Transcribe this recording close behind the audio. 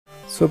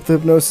So hope the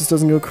hypnosis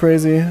doesn't go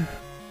crazy.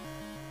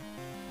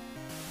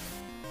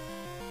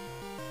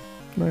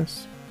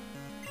 Nice.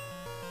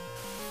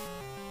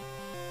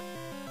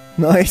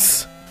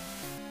 Nice.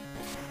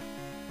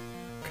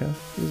 Okay,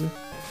 easy.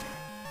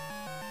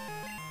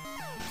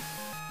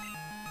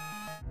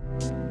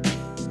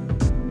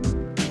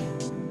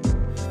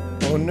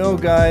 Oh no,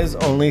 guys,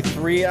 only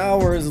 3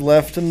 hours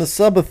left in the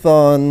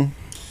subathon.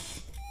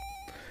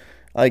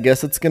 I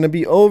guess it's gonna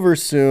be over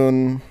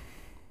soon.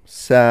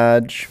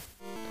 Sag.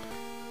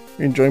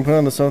 You enjoying putting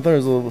on the subathon?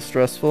 Is it a little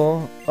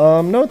stressful?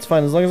 No, it's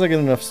fine. As long as I get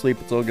enough sleep,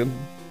 it's all good.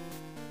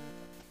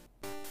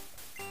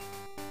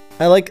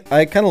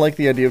 I kind of like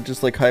the idea of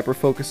just like hyper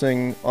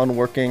focusing on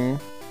working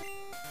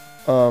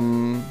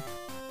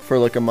for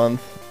like a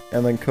month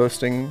and then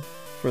coasting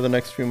for the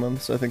next few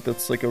months. I think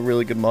that's like a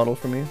really good model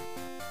for me.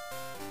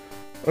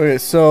 Okay,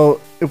 so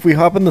if we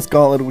hop in this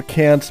gauntlet, we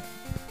can't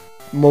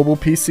mobile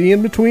PC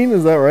in between,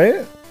 is that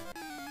right?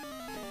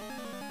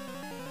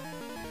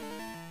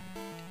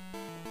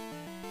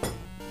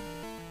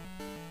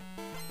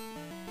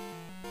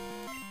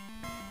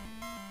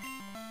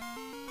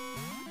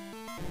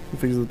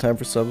 Fix the time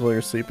for subs while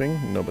you're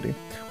sleeping? Nobody.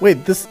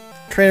 Wait, this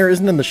trainer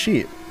isn't in the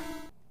sheet.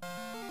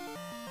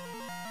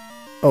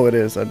 Oh, it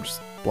is. I'm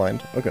just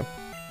blind. Okay.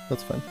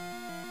 That's fine.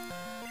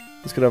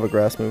 This could have a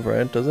grass move,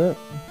 right? Does it?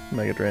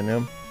 Mega Drain,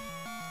 yeah.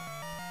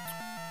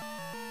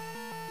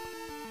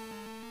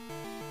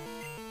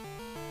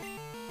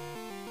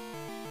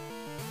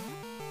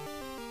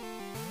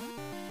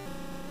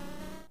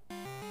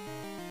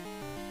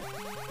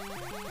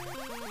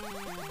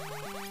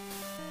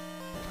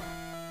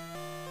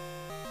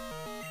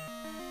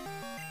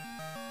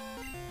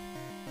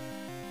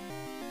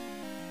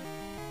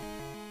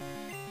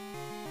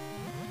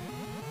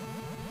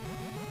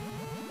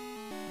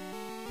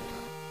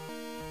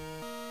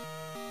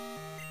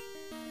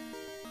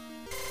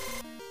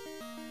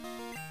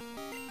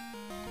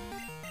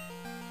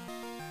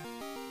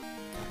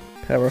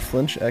 Power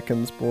flinch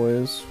Ekans,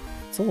 boys.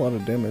 It's a lot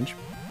of damage.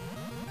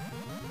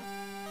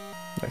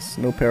 Nice.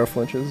 No power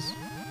flinches.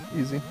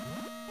 Easy.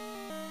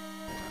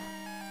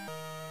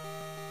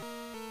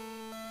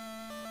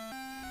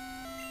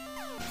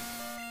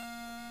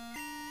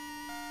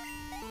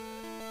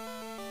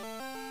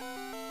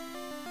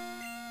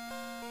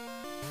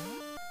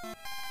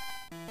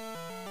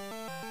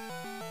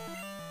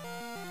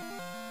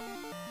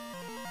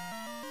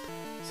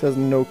 Says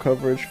no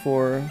coverage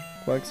for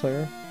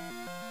Quagsire.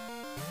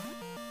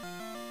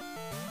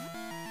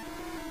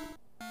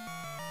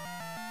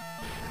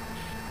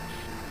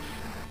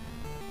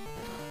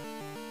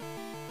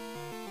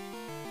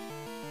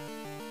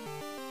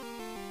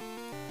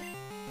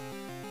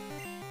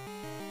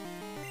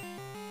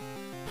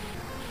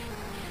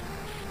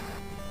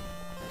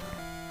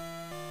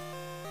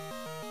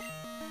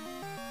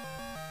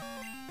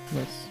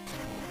 Nice.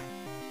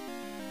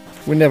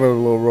 We never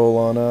low roll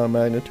on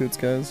magnitudes,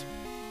 guys.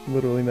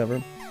 Literally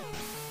never.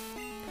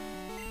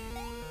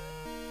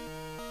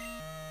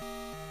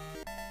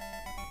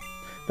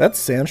 That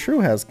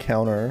Sandshrew has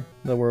counter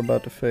that we're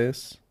about to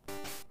face.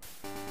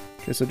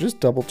 Okay, so just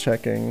double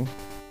checking.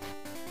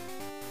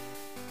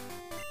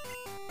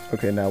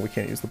 Okay, now we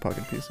can't use the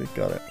Pocket PC.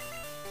 Got it.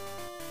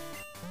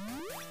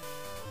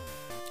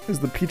 Is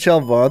the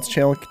pChal VODs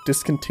channel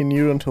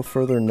discontinued until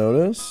further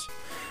notice?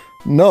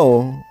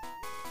 No.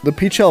 The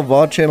pChal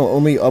VOD channel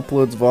only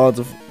uploads VODs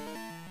of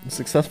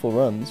successful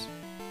runs.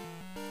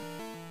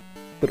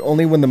 But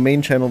only when the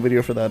main channel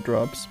video for that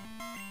drops.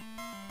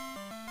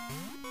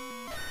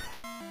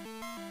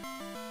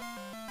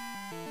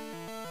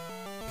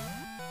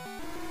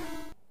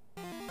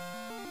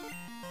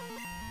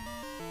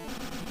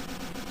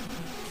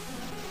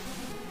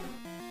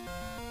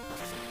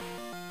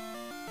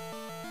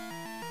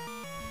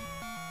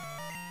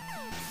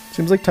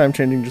 Seems like time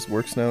changing just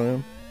works now, yeah.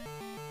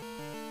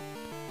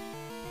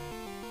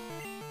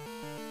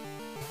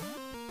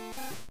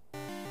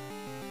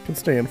 Can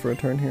stay in for a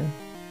turn here.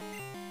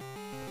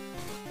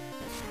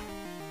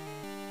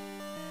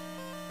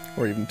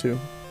 Or even two.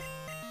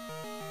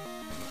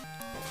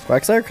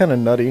 Quagsire kinda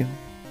nutty.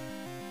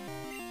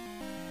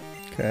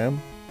 Okay.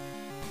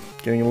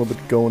 Getting a little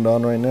bit going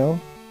on right now.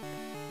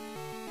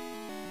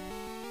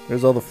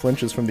 There's all the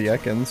flinches from the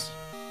Ekans.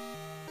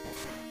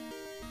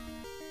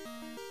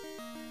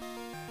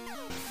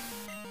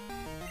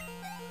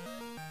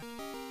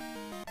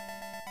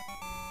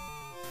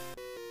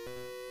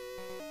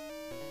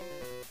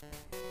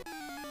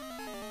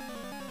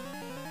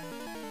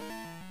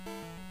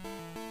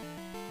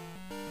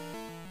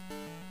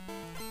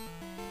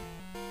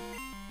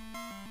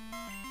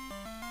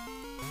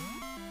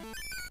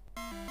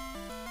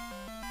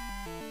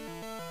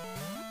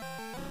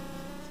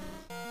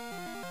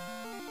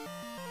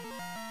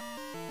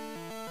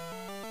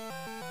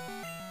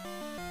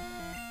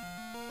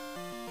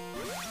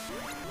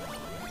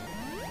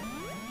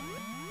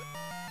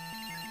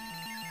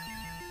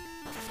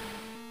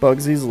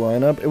 Bugsy's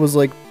lineup. It was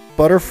like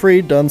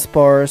Butterfree,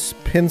 Dunsparce,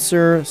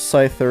 Pinsir,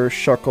 Scyther,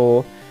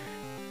 Shuckle,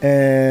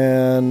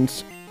 and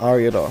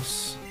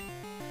Ariados.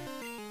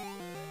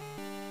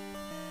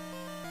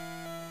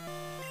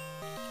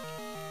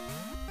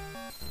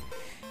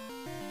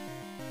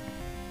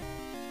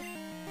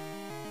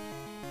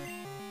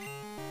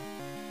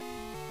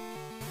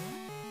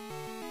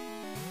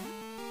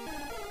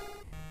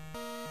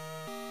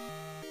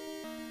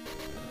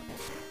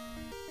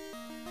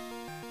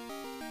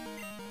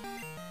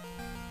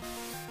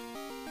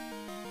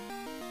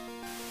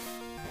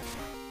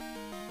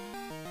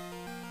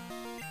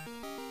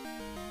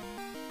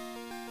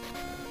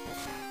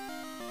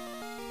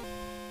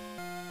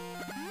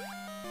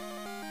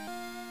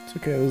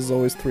 It's okay, this is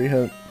always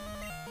 3-hit.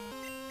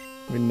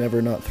 We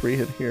never not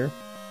 3-hit here.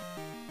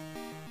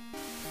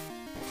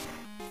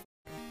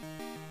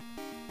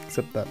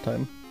 Except that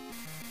time.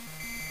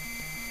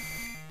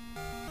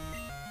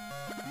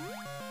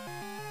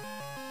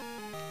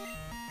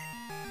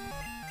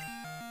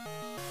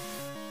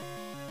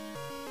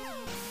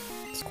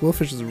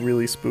 Squillfish is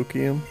really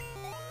spooky.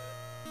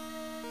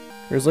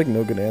 There's like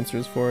no good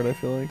answers for it, I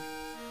feel like.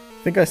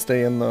 I think I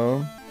stay in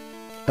though.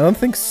 I don't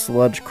think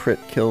Sludge crit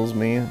kills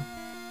me.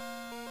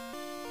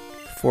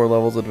 4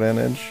 levels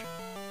advantage.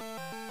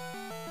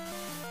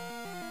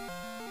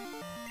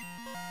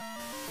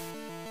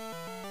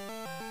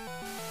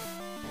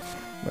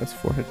 Nice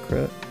 4-hit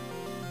crit.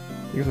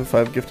 You have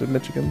 5 gifted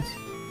Michigans.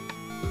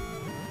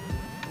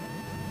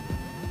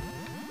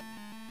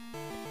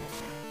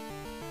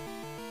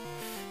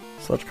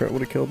 Sludge crit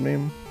would have killed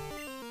me.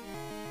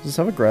 Does this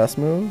have a grass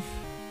move?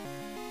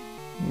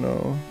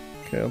 No.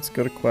 Okay, let's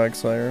go to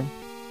Quagsire.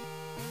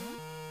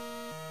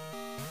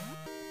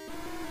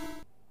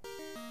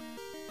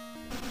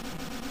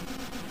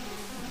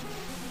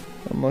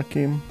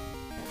 Unlucky.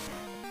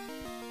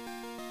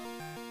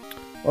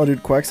 Oh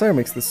dude, Quagsire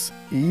makes this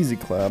easy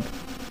clap.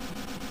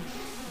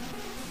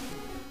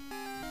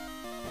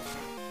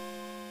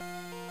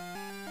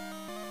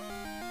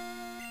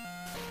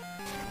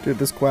 Dude,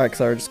 this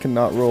Quagsire just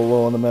cannot roll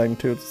low on the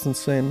magnitude. It's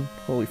insane.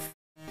 Holy f.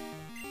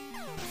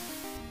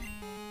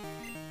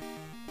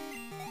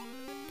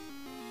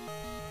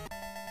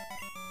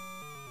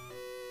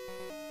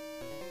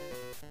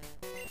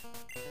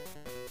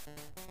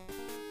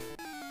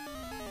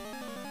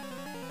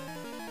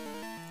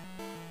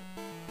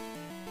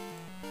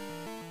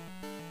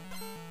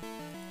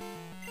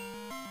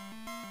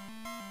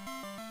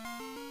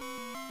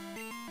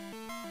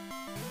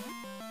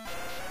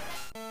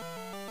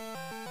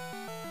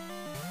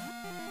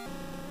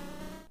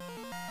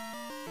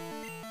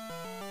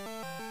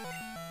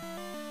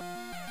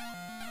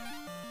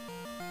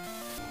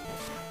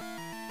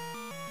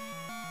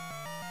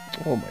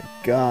 Oh my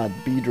god,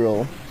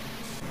 Beedrill.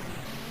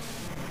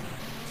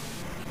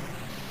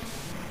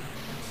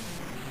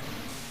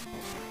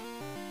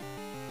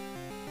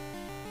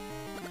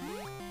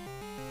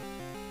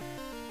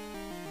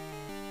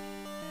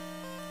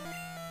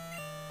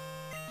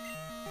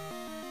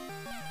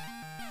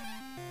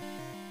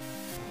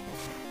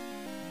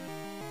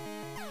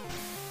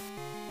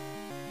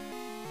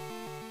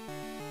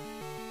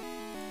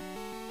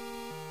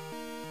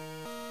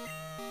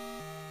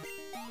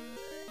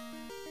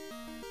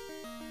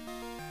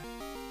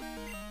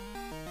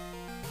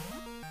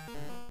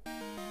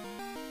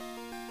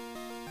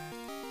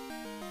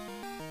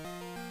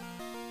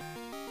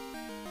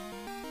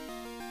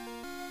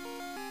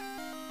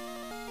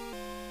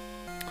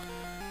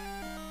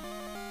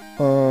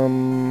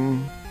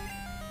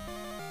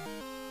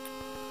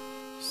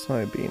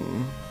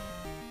 Psybeam.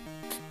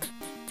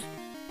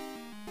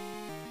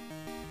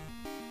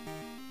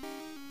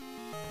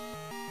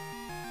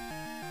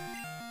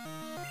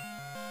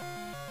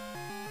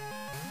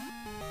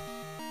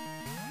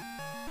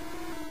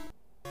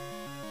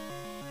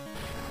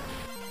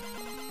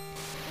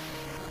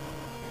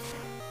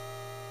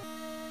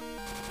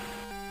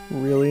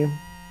 Really?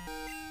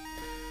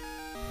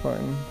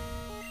 Fine.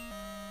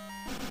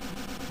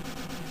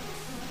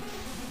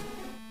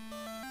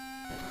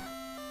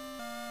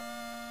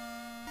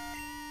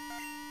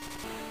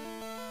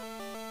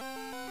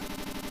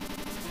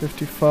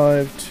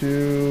 $55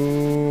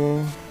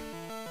 to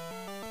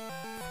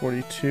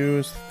 42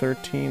 is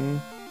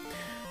 13.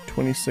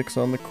 26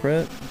 on the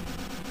crit.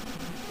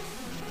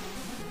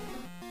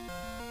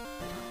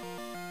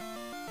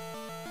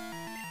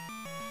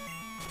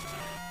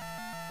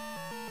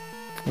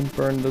 And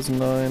burn does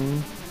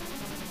 9.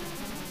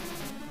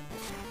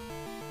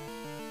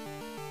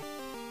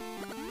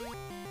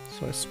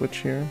 So I switch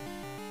here.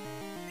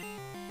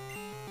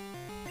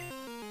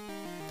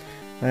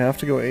 I have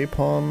to go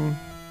Apom.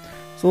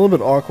 It's a little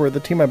bit awkward. The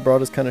team I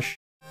brought is kind of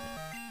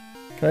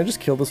Can I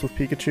just kill this with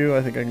Pikachu?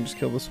 I think I can just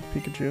kill this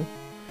with Pikachu.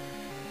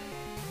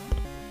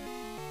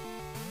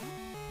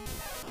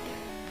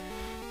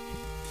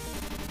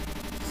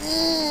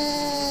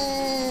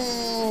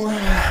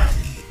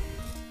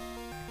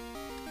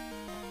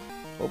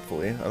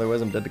 Hopefully. Otherwise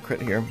I'm dead to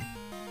crit here.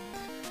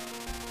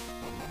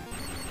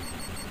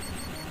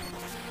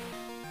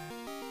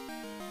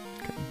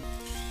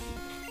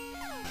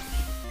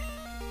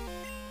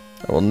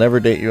 I will never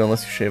date you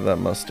unless you shave that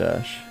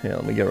mustache. Yeah,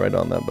 let me get right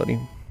on that, buddy.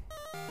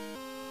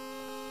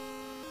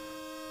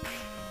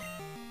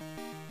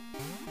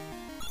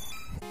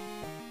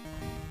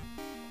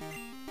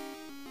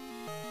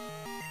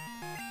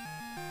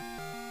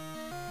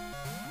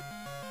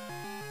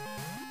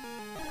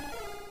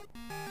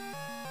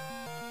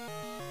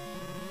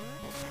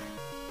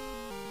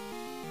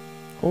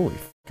 Holy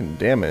fucking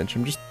damage.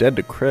 I'm just dead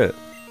to crit.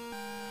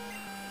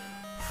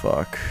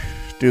 Fuck.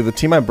 Dude, the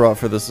team I brought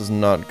for this is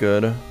not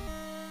good.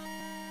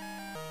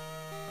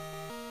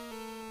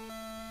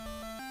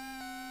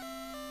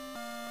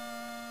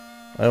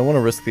 I don't want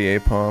to risk the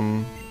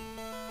Apom.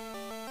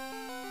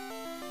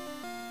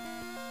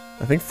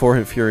 I think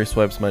 4-hit Fury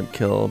Swipes might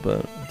kill,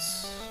 but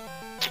it's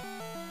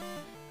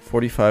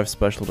 45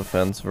 special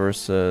defense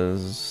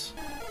versus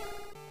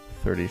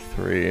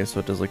 33, so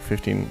it does like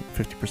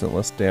 50%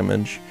 less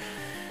damage.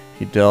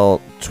 He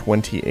dealt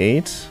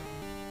 28,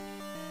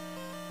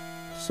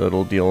 so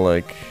it'll deal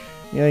like,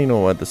 yeah, you know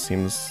what, this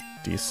seems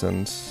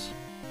decent.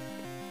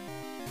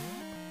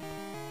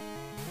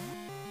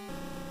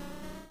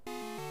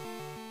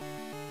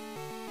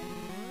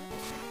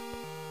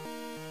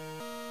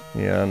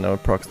 Yeah, now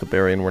it procs the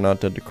berry and we're not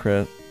dead to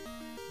crit.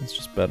 It's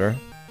just better.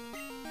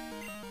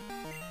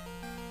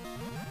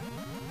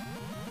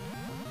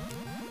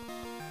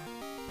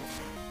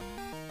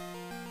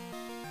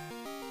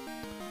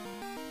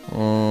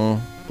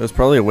 There's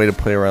probably a way to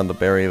play around the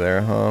berry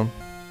there, huh?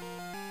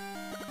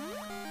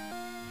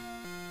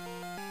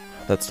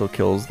 That still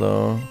kills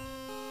though.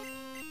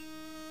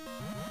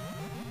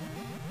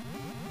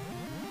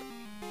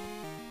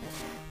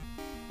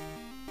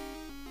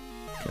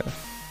 Okay.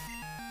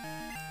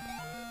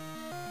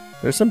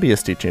 There's some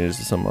BST changes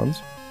to some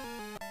ones.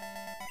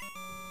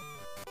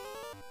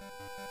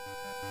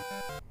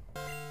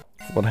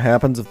 What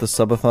happens if the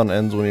subathon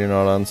ends when you're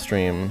not on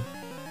stream?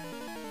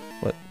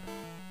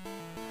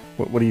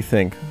 What do you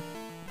think?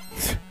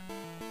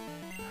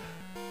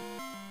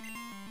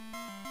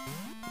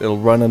 It'll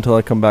run until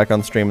I come back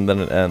on stream and then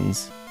it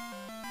ends.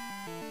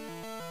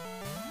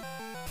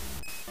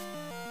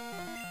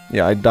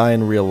 Yeah, I die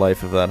in real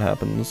life if that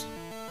happens.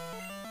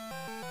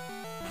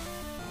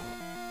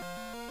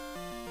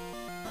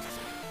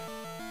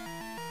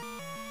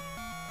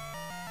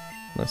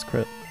 Nice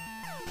crit.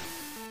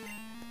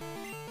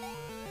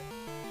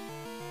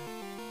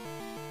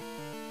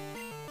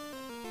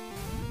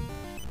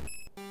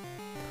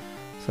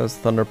 Says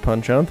Thunder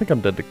Punch. I don't think I'm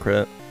dead to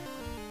crit.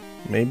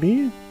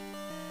 Maybe?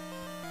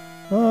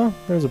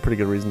 There's a pretty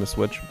good reason to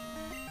switch.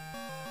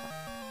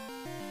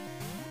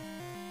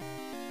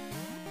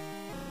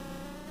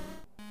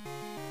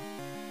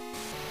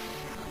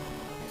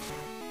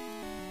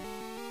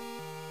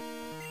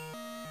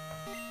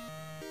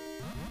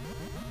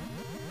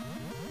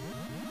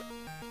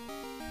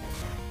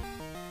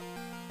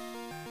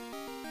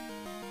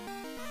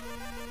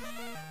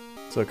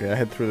 It's okay, I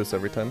head through this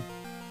every time.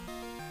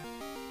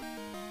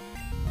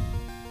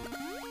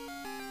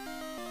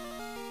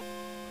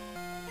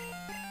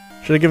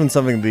 Should have given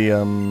something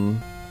the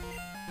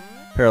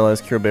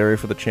Paralyzed Cure Berry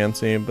for the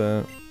Chansey,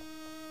 but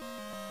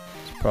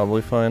it's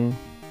probably fine.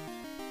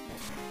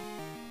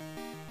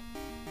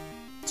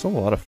 It's a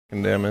lot of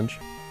fucking damage.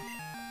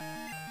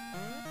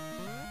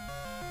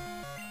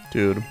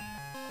 Dude.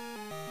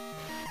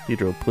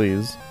 Hydro,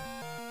 please.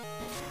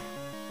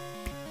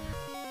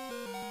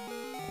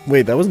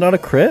 Wait, that was not a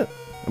crit?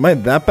 Am I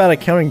that bad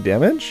at counting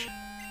damage?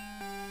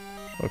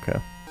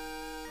 Okay.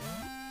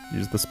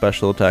 Use the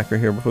special attacker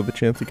here before the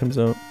Chansey comes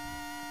out.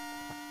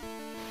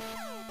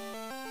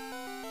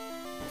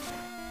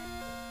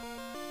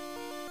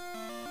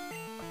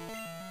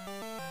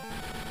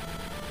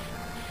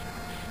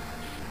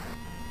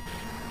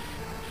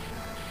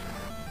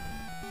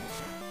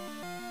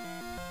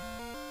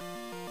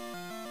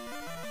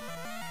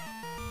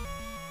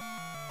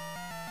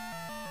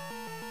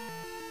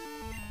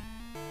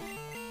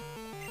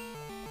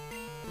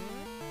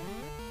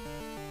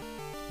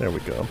 There we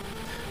go.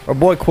 Our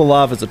boy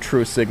Quilov is a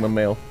true Sigma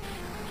male.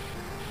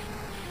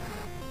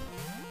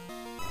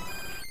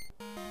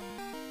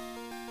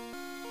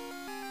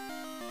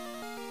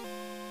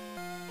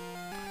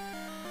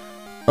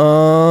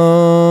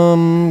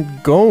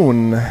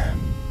 Gone.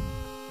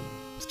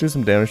 Let's do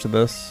some damage to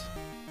this.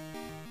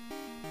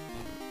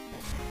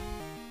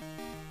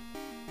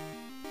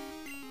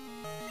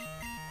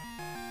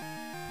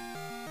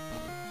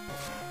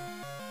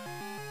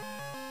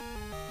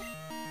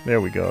 There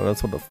we go,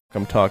 that's what the fuck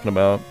I'm talking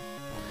about.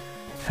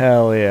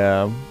 Hell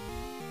yeah.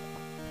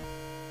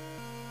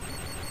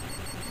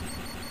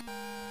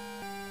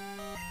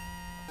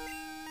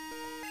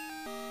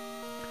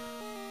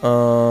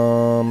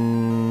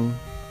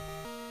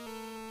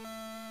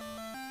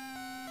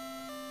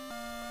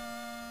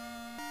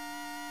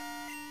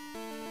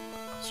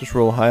 Let's just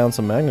roll high on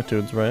some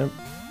magnitudes, right?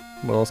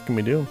 What else can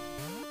we do?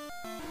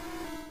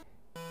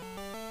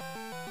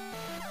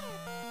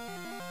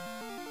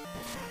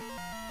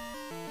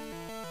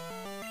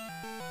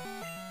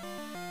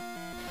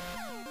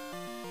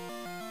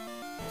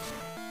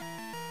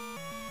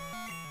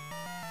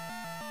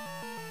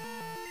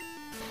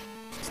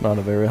 Not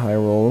a very high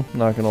roll,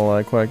 not gonna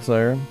lie,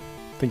 Quagsire.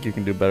 Think you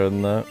can do better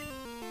than that.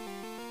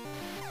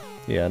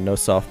 Yeah, no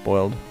soft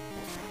boiled.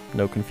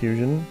 No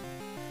confusion.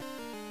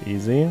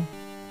 Easy.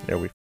 There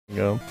we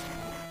go.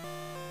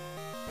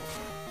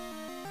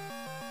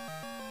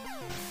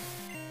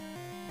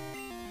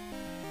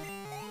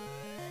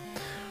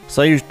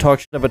 So you talk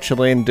shit about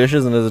Chilean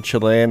dishes, and as a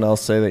Chilean, I'll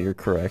say that you're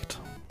correct.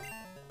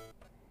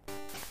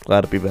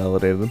 Glad to be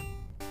validated.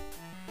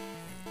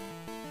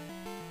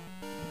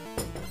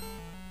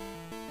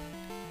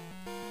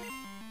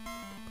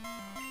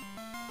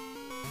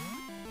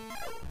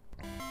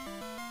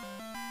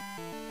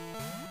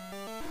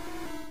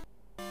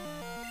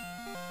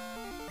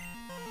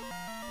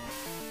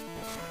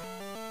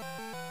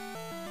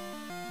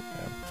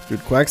 Dude,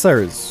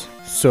 Quagsire is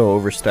so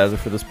overstated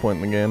for this point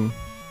in the game.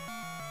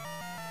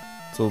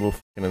 It's a little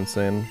fucking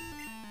insane.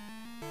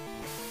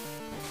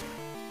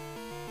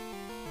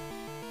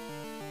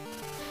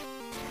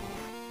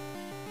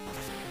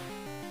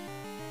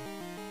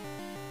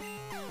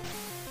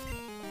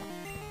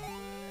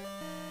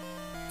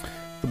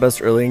 The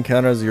best early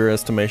encounter is your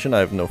estimation?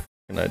 I have no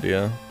fucking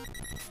idea.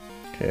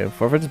 Okay,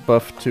 Farfetch's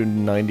buff to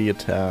 90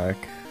 attack.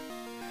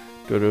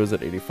 Dodo is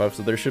at 85,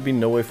 so there should be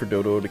no way for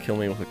Dodo to kill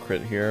me with a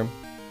crit here.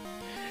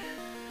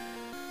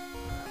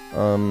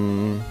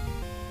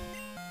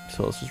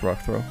 So let's just rock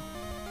throw.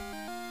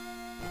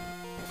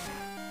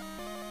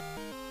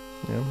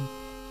 Yeah.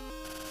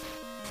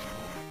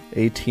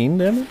 18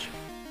 damage?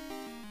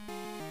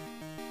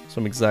 So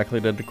I'm exactly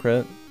dead to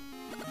crit.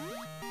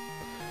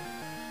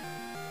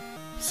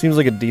 Seems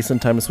like a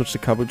decent time to switch to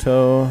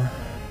Kabuto.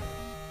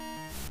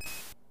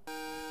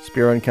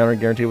 Spear encounter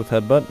guaranteed with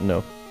headbutt?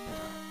 No.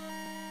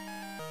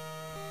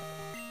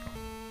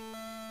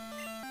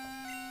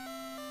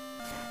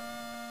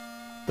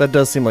 That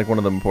does seem like one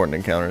of the important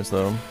encounters,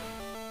 though.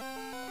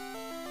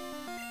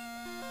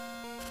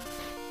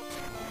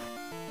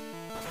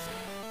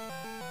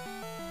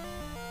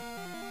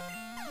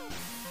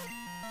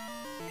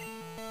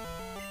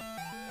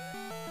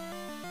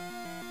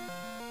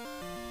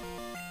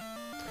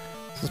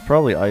 This is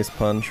probably Ice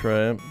Punch,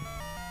 right?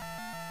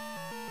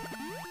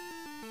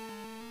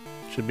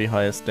 Should be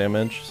highest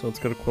damage, so let's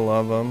go to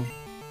Quilava.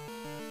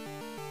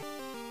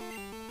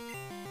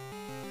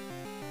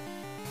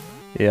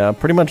 Yeah,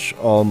 pretty much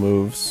all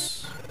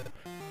moves.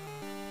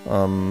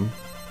 I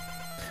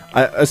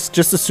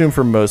just assume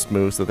for most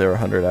moves that they're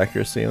 100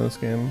 accuracy in this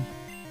game.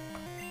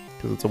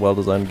 Because it's a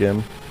well-designed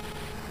game.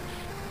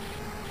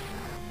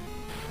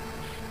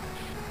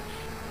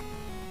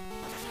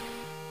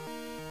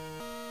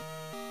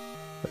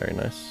 Very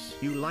nice.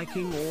 You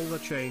liking all the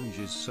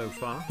changes so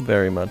far?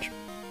 Very much.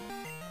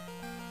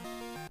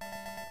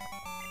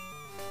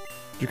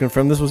 Did you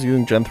confirm this was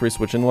using Gen 3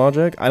 switch-in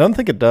logic? I don't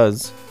think it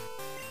does.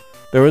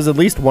 There was at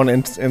least one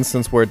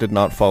instance where it did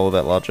not follow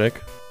that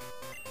logic.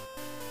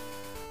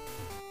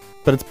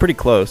 But it's pretty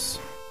close.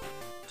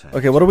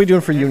 Okay, what are we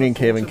doing for Union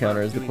Cave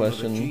encounter is the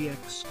question.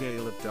 GX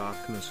scale of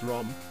darkness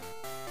ROM?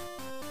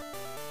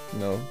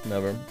 No,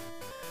 never.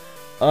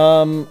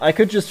 I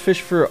could just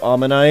fish for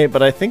Ammonite,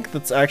 but I think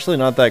that's actually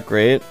not that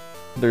great.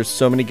 There's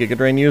so many Giga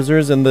Drain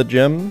users in the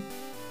gym.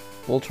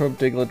 Voltorb,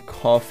 Diglett,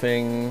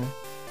 Coughing,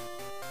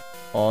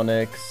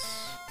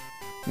 Onyx.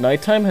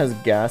 Nighttime has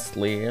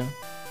Ghastly,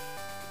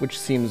 which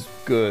seems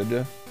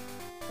good,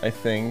 I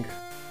think.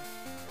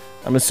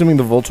 I'm assuming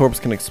the Voltorbs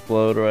can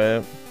explode,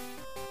 right?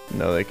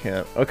 No, they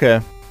can't.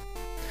 Okay.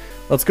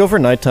 Let's go for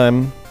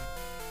Nighttime.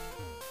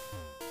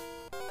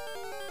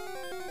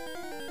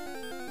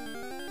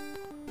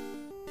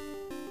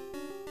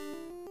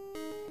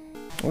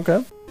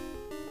 Okay.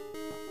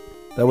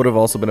 That would have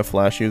also been a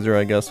Flash user,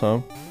 I guess, huh?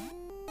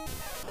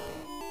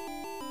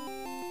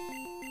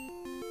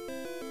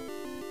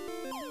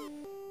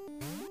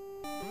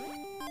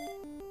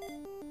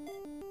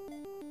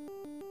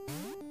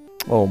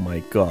 Oh my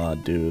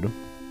god, dude.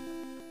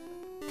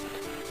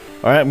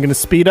 Alright, I'm gonna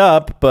speed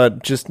up,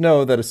 but just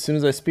know that as soon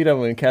as I speed up,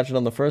 I'm gonna catch it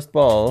on the first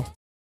ball.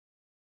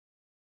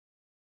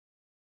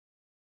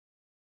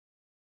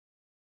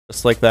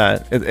 Just like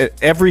that.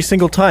 Every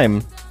single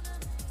time.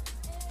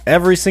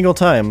 Every single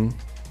time.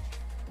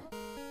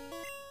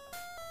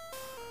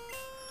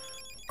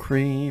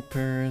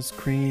 Creepers,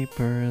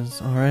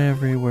 creepers are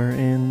everywhere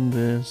in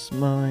this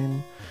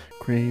mine.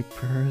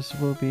 Creepers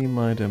will be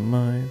my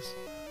demise.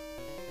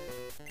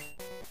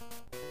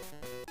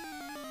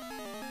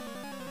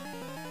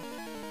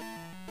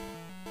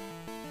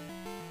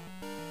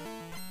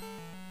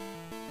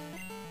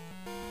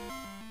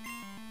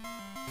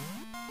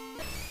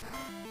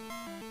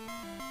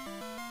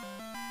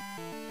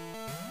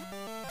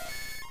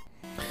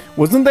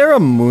 Wasn't there a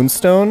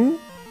Moonstone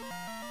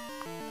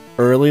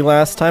early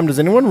last time? Does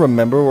anyone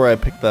remember where I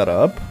picked that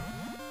up?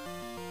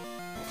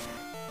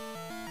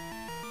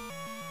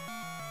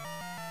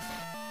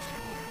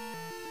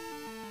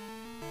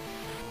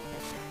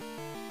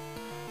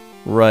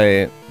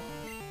 Right.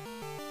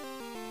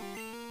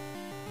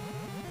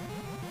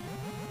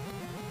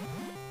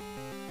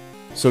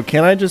 So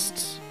can I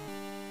just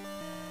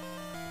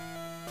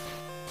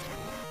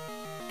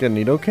get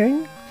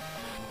Nidoking?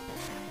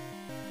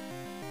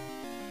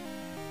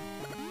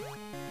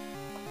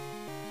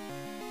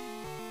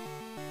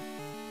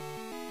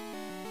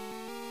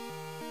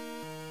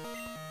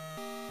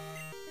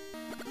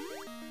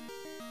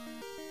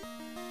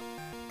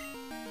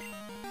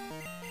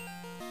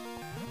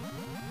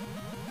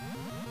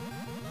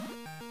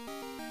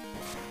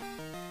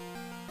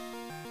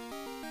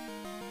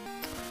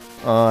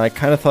 I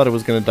kind of thought it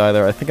was going to die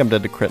there. I think I'm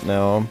dead to crit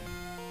now.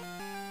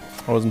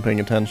 I wasn't paying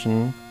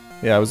attention.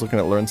 Yeah, I was looking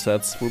at learn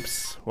sets.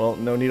 Whoops. Well,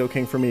 no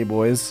Nidoking for me,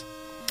 boys.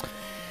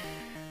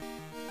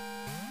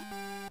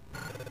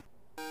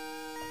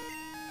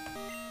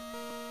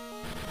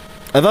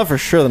 I thought for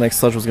sure the next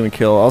Sludge was going to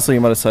kill. Also,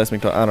 you might have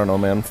Seismic. I don't know,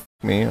 man. F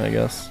me, I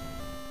guess.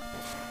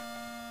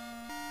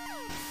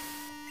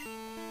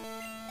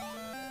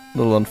 A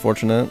little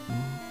unfortunate.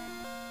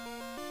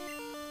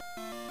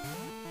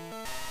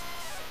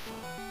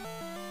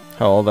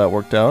 How all that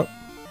worked out.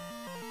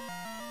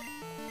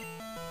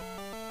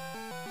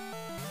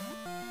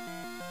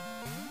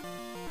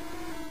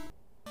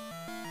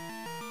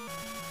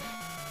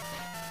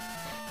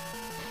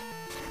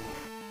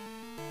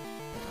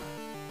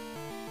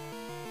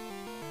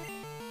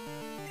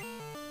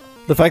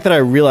 The fact that I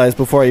realized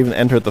before I even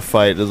entered the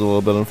fight is a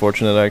little bit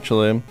unfortunate,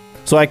 actually.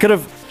 So I could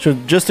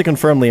have, just to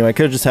confirm, Liam, I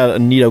could have just had a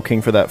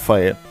Nidoking for that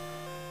fight.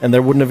 And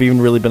there wouldn't have even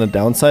really been a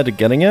downside to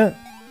getting it?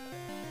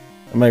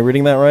 Am I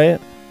reading that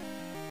right?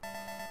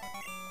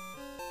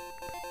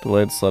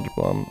 Delayed Sludge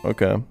Bomb.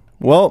 Okay.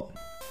 Well.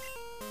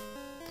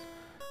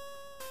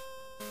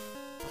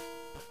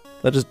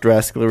 That just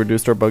drastically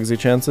reduced our Bugsy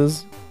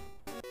chances.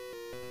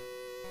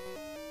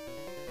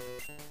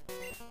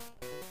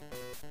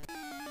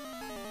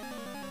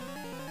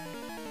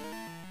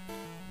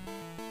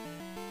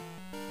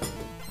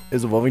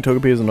 Is evolving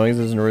Togepi as annoying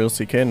as in a real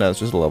CK? No, it's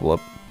just a level up.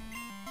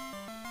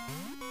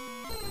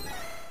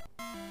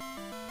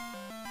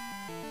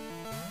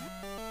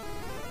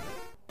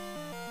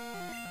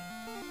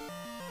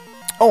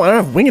 Oh, I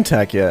don't have Wing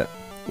Attack yet.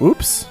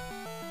 Oops.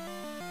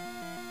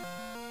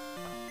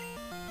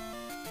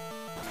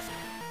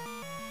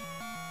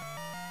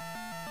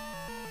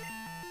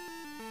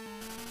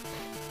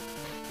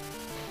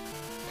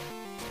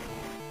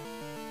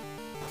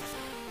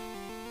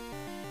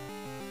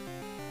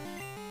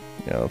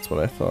 Yeah, that's what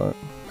I thought.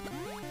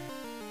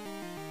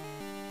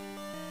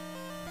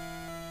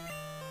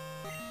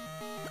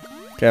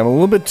 Okay, I'm a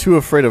little bit too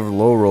afraid of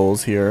low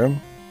rolls here.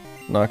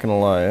 Not gonna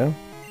lie.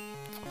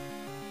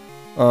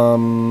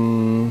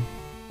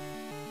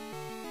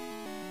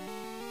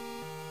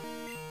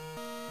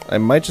 I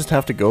might just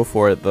have to go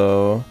for it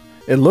though.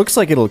 It looks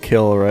like it'll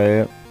kill,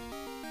 right?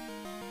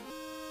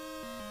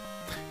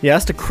 He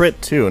has to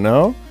crit too,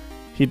 no?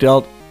 He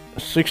dealt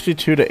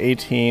 62 to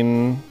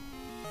 18.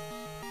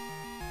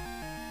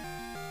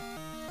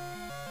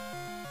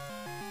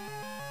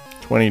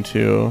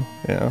 22.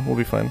 Yeah, we'll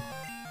be fine.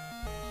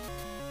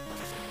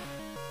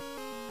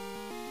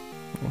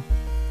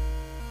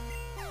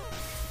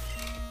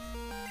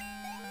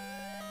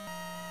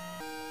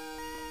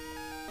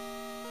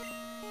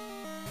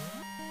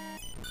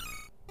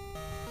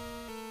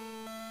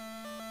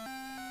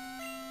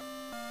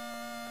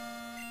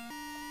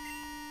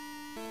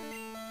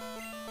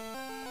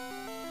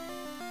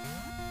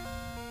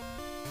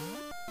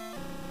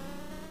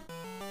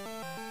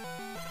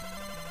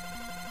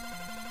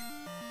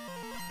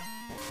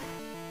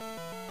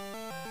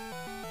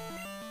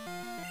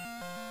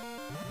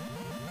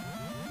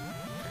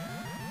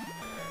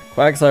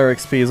 Quagsire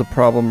XP is a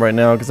problem right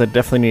now because I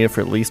definitely need it for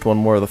at least one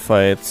more of the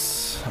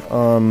fights.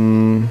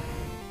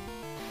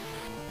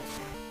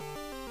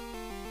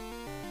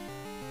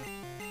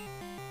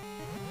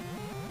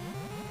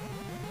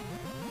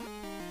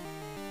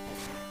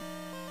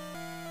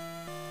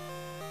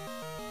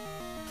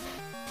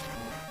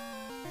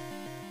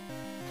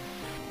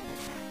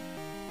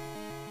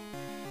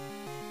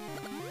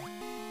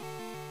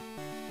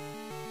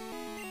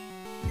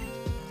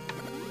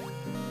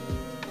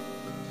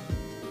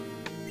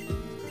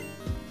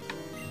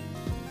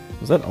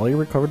 Was that all you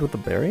recovered with the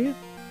berry?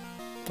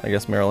 I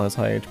guess Meryl has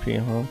high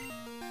HP, huh?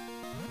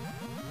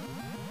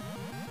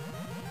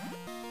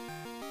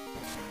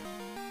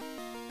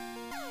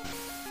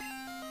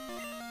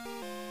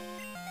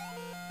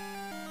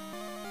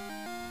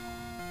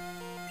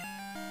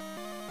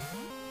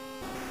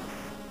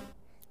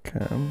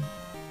 Okay.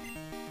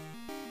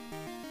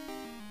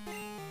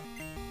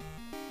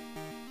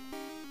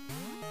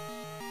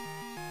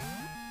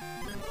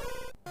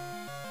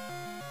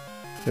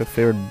 Your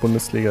favorite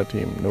Bundesliga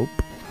team? Nope.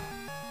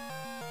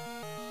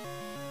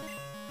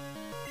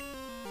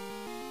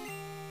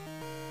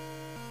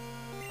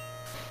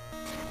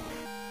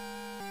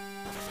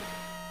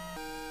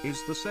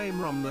 Is the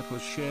same ROM that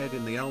was shared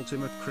in the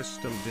Ultimate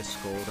Crystal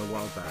Discord a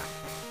while back?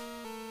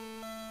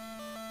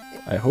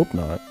 I hope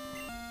not.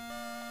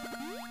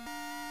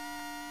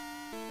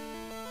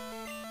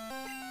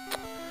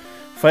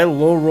 If I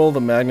low roll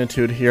the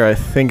magnitude here, I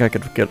think I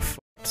could get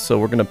fucked, so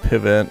we're gonna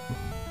pivot.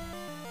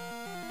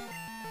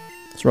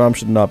 This ROM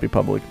should not be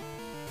public.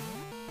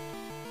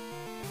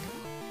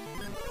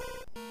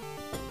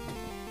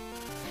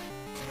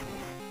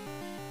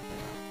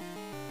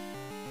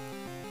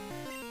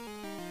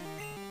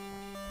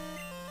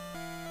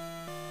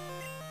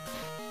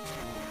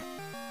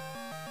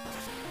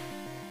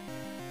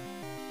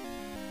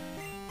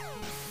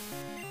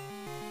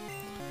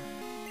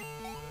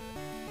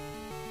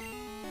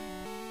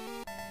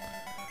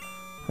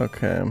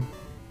 Okay.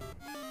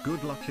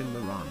 Good luck in the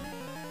run.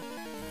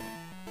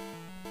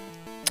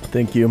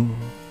 Thank you.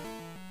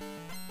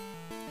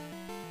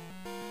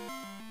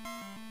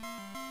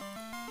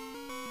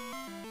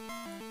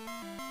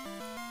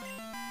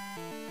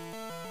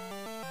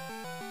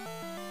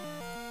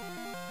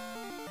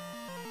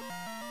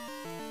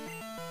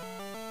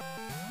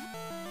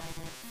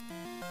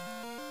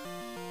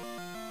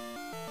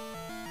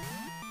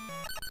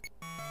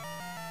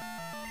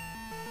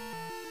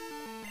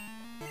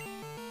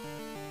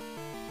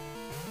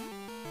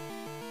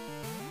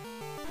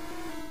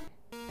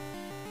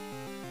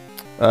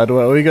 Do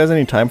I owe you guys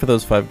any time for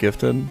those 5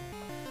 gifted?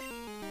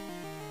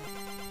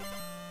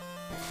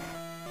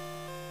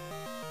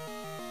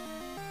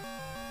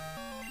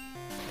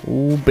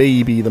 Oh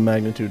baby, the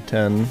magnitude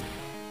 10.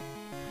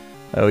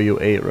 I owe you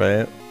 8,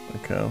 right?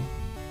 Okay.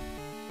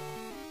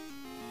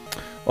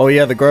 Oh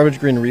yeah, the garbage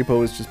green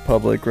repo is just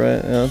public,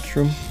 right? Yeah, that's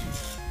true.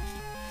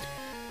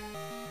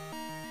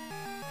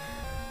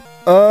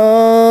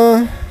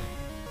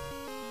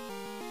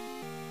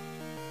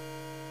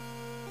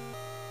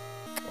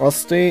 I'll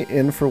stay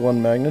in for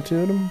 1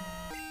 magnitude.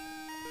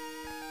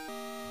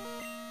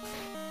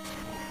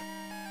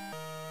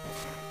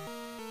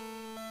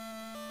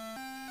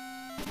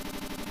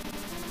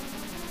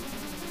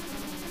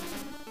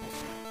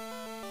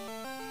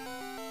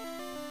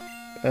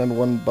 And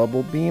 1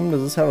 bubble beam.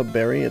 Does this have a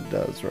berry? It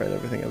does, right?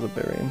 Everything has a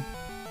berry.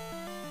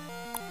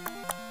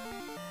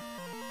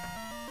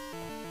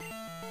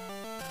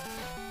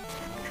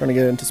 Trying to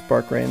get into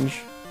spark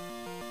range.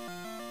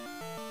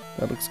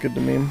 That looks good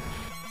to me.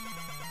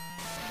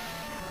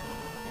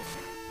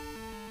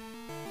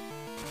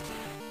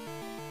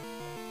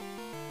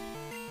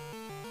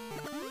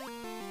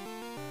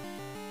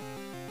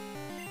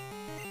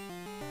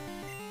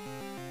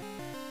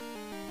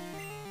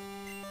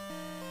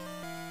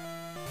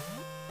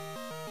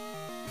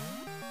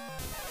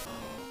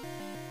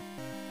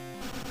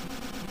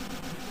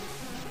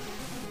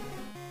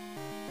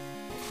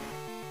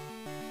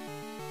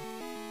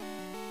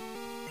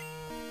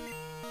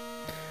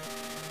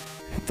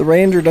 The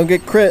range or don't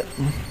get crit.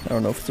 I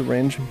don't know if it's a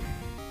range.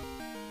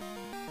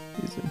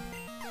 Easy.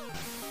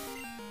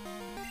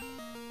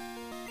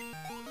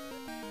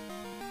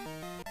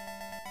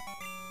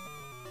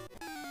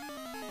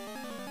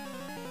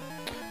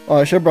 Oh,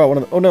 I should have brought one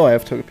of the. Oh no, I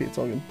have Togepi. It's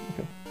all good.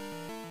 Okay.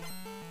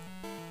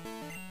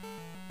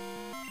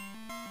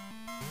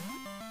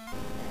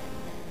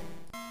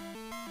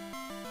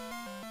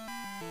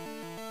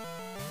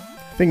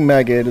 I think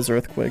Magate is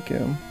Earthquake,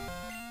 yeah.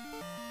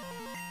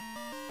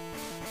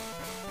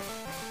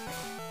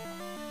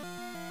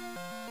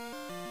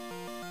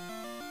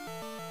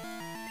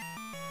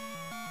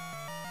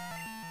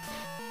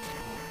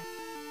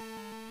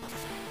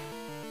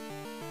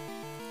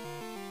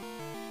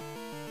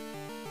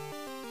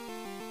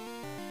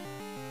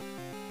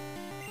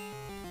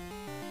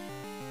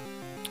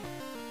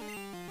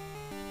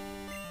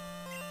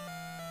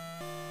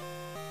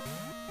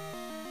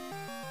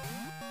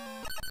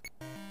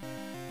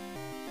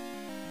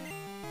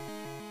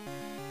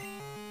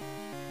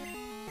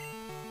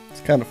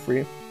 Kind of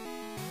free.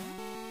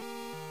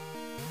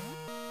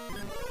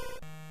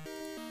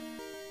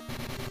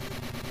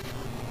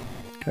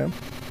 Okay.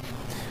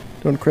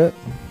 Don't crit.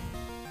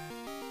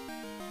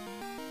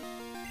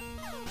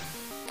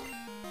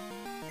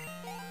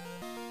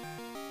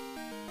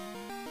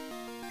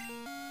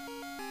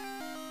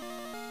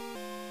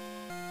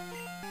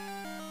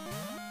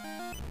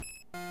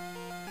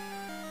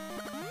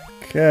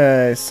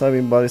 Okay,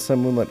 Psybeam, Body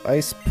Slam, Moonlight,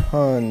 Ice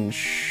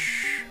Punch.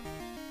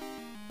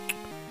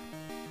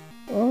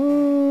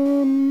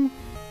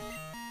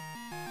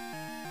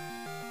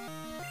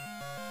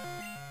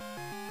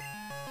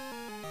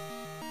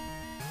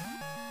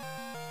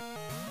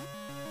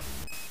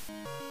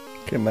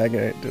 Okay,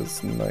 Magnet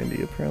does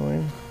 90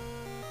 apparently.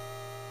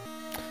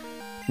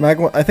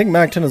 I think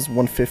Mag 10 is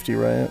 150,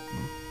 right?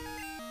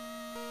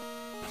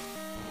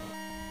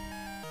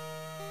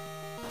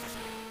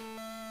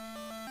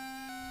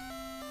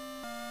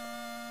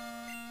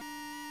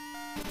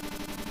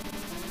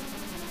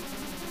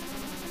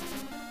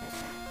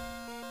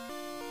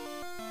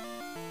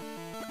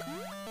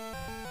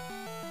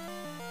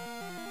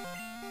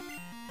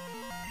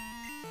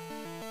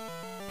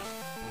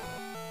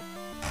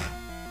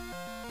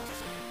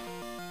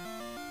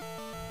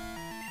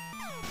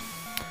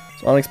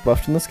 Is Onyx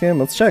buffed in this game?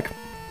 Let's check.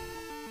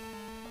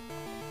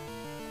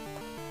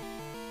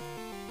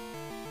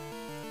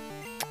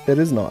 It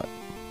is not.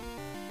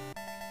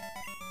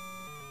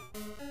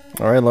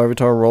 Alright,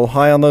 Larvitar, roll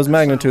high on those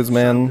magnitudes,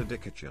 man.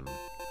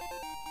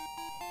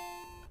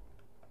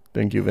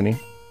 Thank you, Vinny.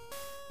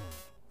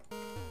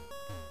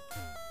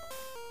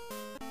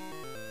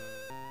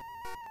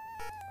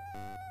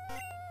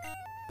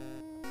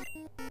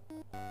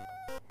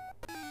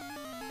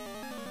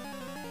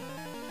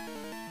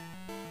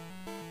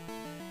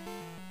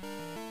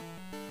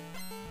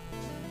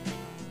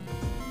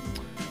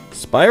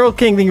 Spiral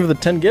King, thank you for the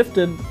 10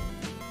 gifted.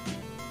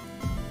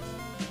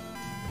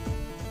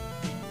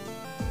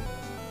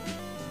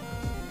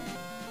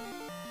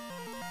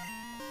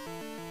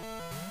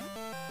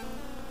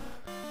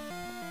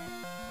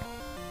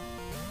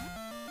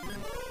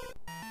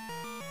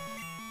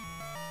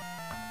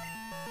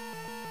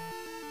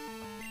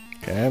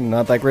 Okay,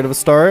 not that great of a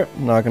start,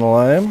 I'm not gonna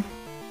lie.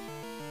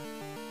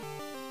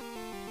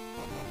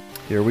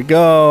 Here we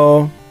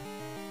go.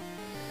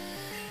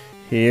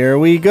 Here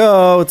we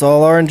go. It's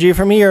all RNG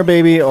from here,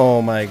 baby.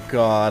 Oh my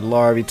god,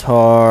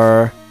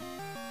 Larvitar.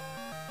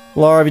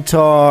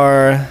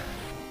 Larvitar.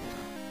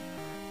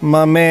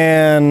 My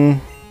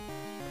man.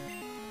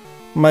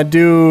 My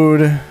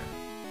dude.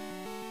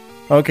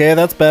 Okay,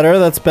 that's better.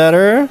 That's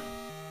better.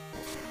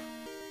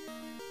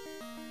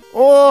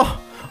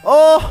 Oh!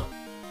 Oh!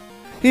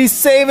 He's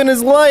saving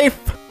his life!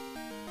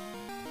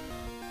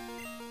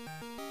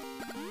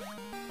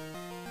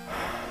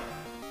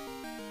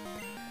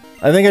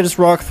 I think I just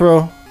rock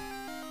throw.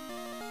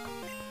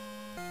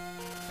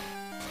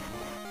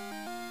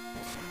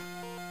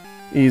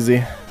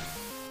 Easy.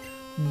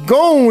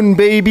 Gone,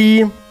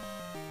 baby!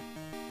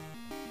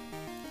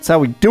 That's how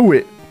we do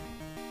it.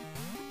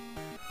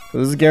 So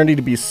this is guaranteed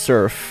to be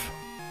surf.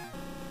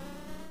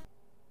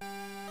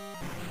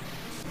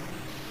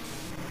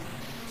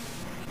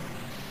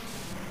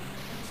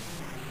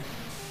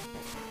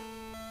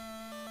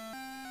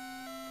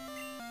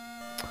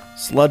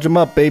 Sludge him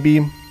up,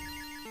 baby.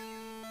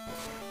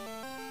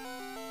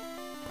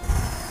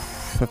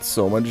 That's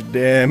so much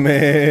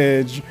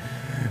damage.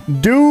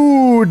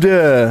 Dude!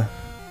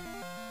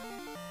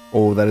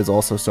 Oh, that is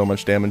also so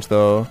much damage,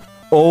 though.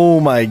 Oh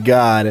my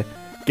god.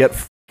 Get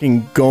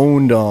fucking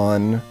goned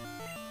on.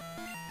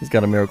 He's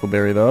got a miracle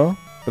berry, though.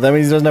 But that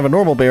means he doesn't have a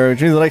normal berry,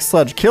 which means the next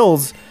sludge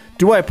kills.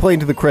 Do I play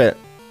into the crit?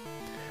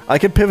 I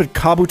could pivot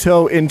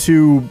Kabuto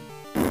into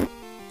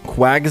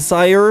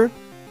Quagsire,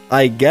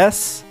 I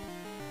guess.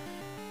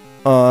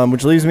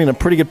 Which leaves me in a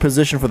pretty good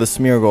position for the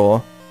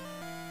Smeargle.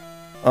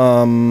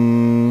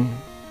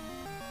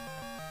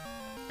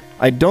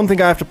 I don't think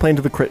I have to play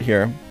into the crit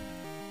here.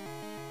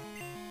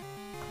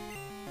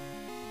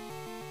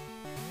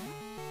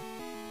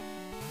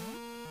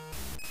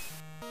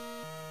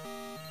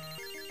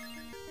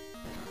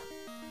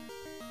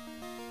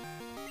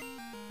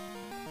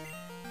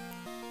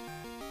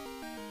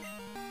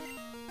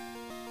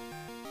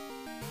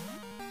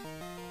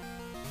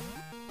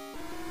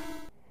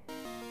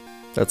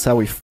 That's how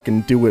we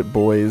fucking do it,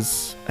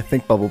 boys. I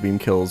think Bubble Beam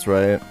kills,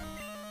 right?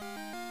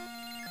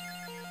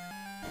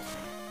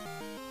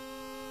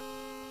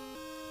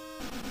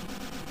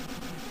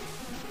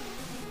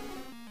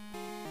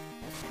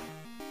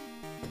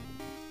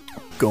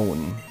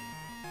 Going.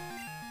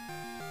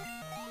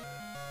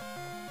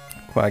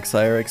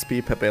 Quagsire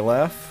XP, Pepe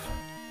laugh.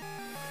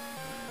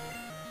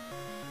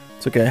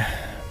 It's okay.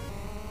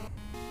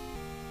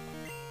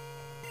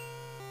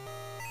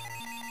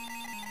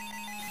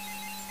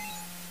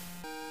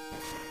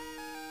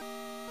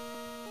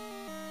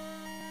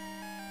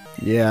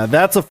 Yeah,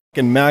 that's a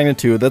fucking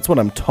magnitude. That's what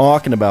I'm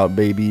talking about,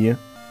 baby.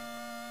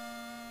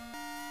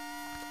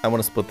 I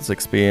want to split this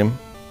XP.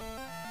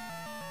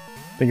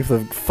 Thank you for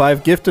the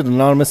 5 gifted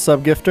anonymous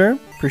sub gifter.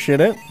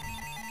 Appreciate it.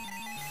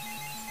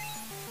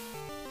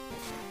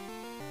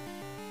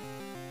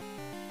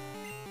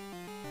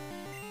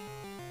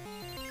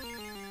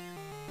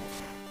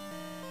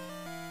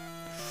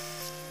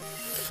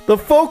 The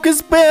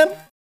focus band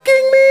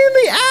fucking me in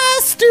the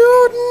ass,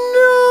 dude.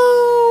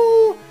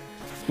 No.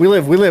 We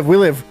live. We live. We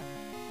live.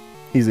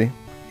 Easy.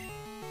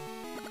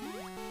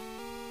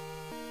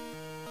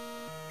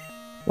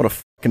 What a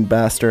fucking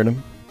bastard.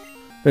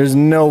 There's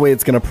no way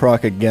it's gonna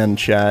proc again,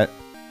 chat.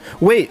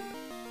 Wait!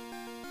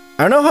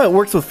 I don't know how it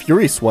works with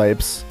Fury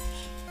Swipes.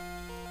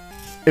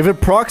 If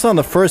it procs on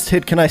the first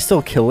hit, can I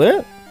still kill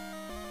it?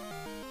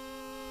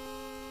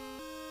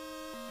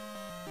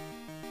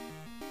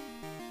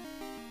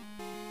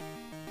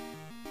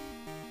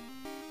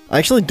 I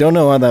actually don't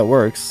know how that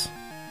works.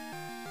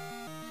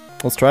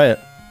 Let's try it.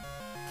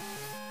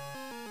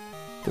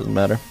 Doesn't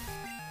matter.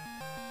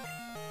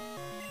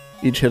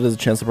 Each hit has a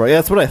chance to proc. Yeah,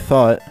 that's what I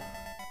thought.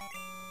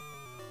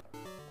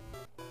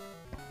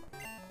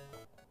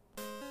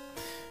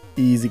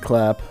 Easy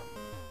clap.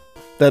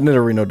 That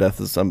Nidorino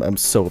death is... I'm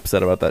so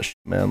upset about that shit,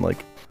 man.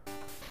 Like,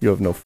 you have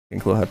no fucking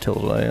clue how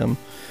tilted I am.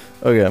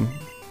 Okay.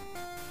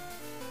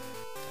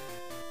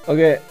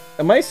 Okay,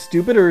 am I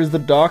stupid or does the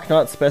doc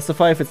not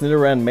specify if it's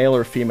Nidoran male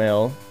or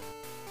female?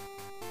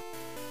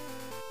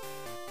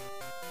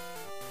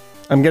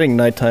 I'm getting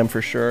nighttime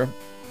for sure.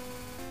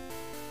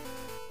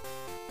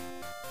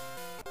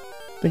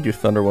 Thank you,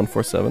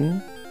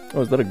 Thunder147.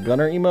 Oh, is that a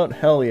gunner emote?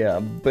 Hell yeah,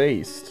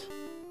 based.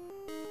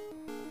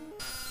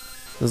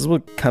 This is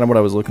kind of what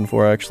I was looking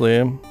for,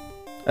 actually.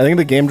 I think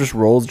the game just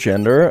rolls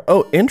gender.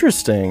 Oh,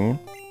 interesting.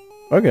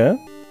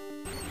 Okay.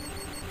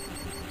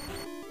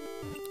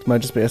 It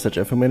might just be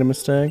SHF who made a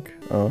mistake.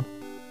 Oh.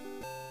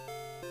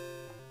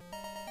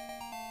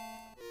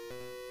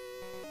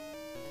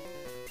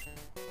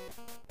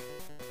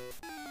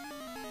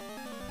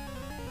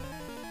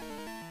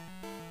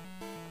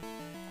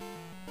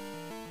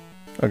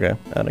 Okay,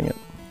 adding it.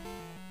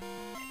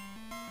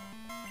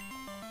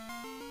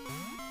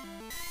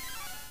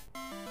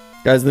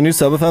 Guys, the new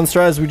subathon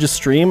strat is we just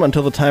stream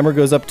until the timer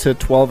goes up to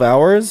 12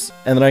 hours,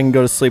 and then I can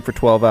go to sleep for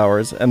 12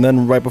 hours, and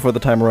then right before the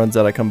timer runs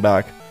out, I come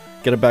back.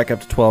 Get it back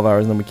up to 12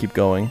 hours, and then we keep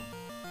going.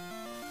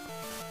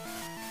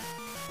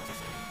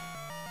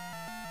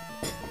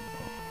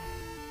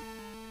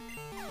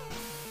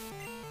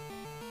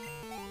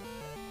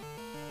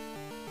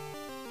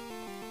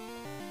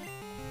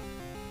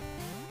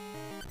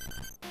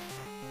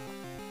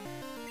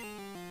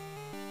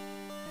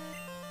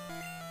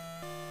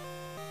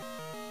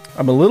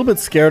 I'm a little bit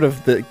scared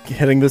of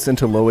hitting this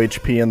into low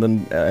HP and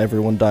then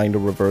everyone dying to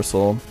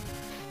reversal.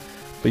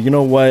 But you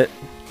know what?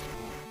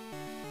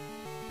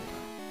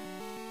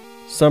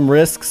 Some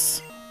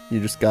risks you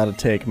just gotta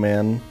take,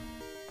 man.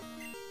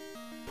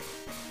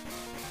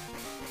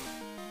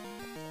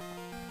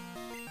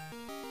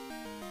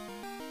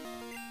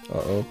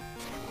 Uh-oh.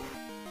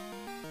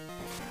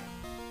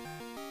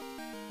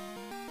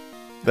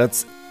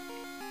 That's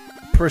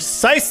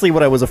precisely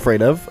what I was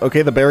afraid of.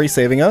 Okay, the berry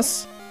saving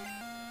us.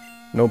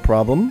 No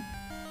problem.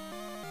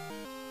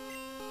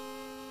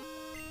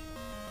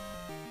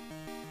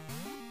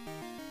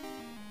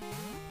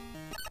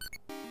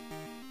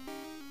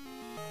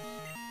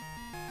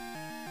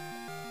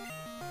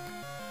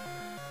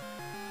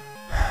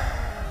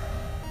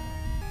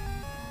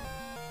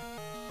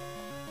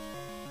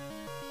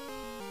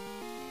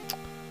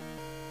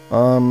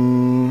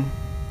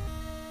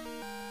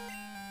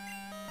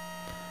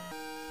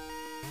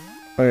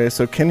 Okay,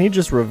 so can he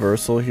just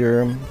reversal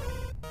here?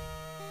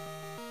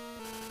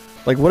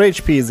 Like, what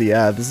HP is he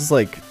at? This is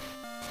like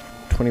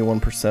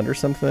 21% or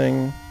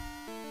something.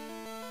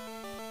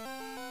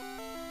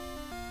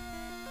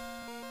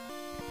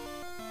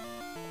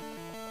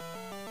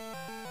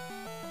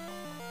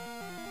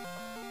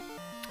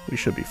 We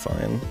should be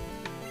fine.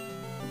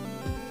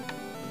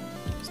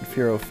 Isn't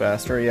Firo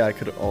faster? Yeah, I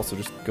could also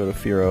just go to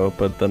Firo,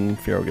 but then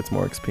Firo gets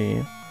more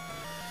XP.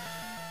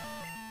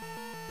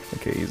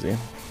 Okay, easy.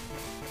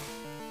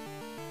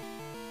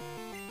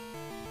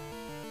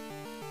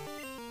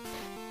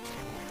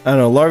 I don't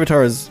know,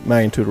 Larvitar's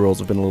magnitude rolls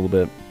have been a little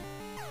bit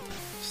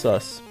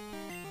sus.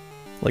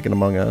 Like in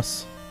Among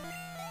Us.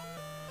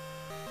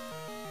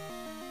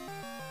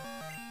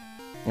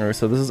 Alright,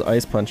 so this is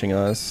ice punching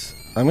us.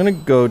 I'm gonna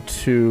go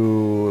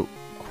to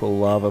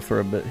Quilava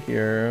for a bit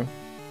here.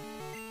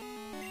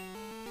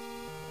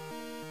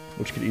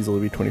 Which could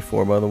easily be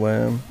 24, by the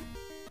way.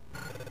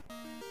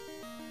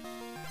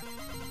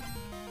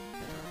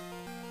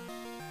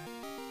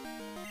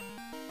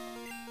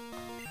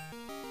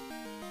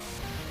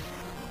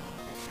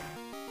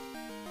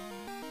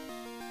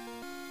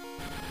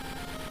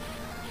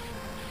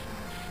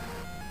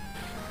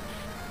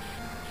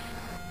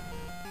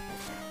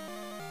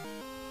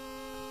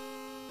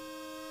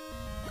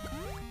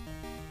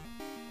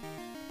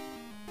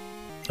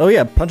 Oh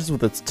yeah, punches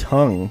with its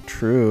tongue.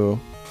 True.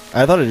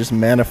 I thought it just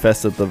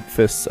manifested the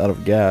fists out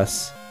of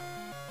gas.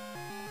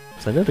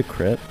 So I did a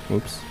crit.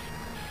 Whoops.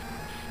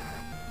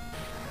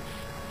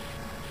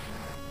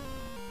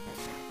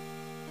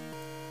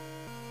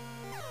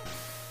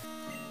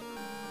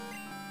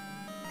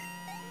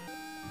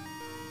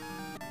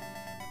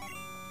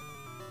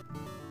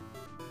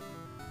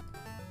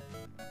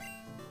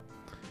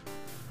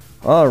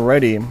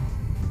 Alrighty.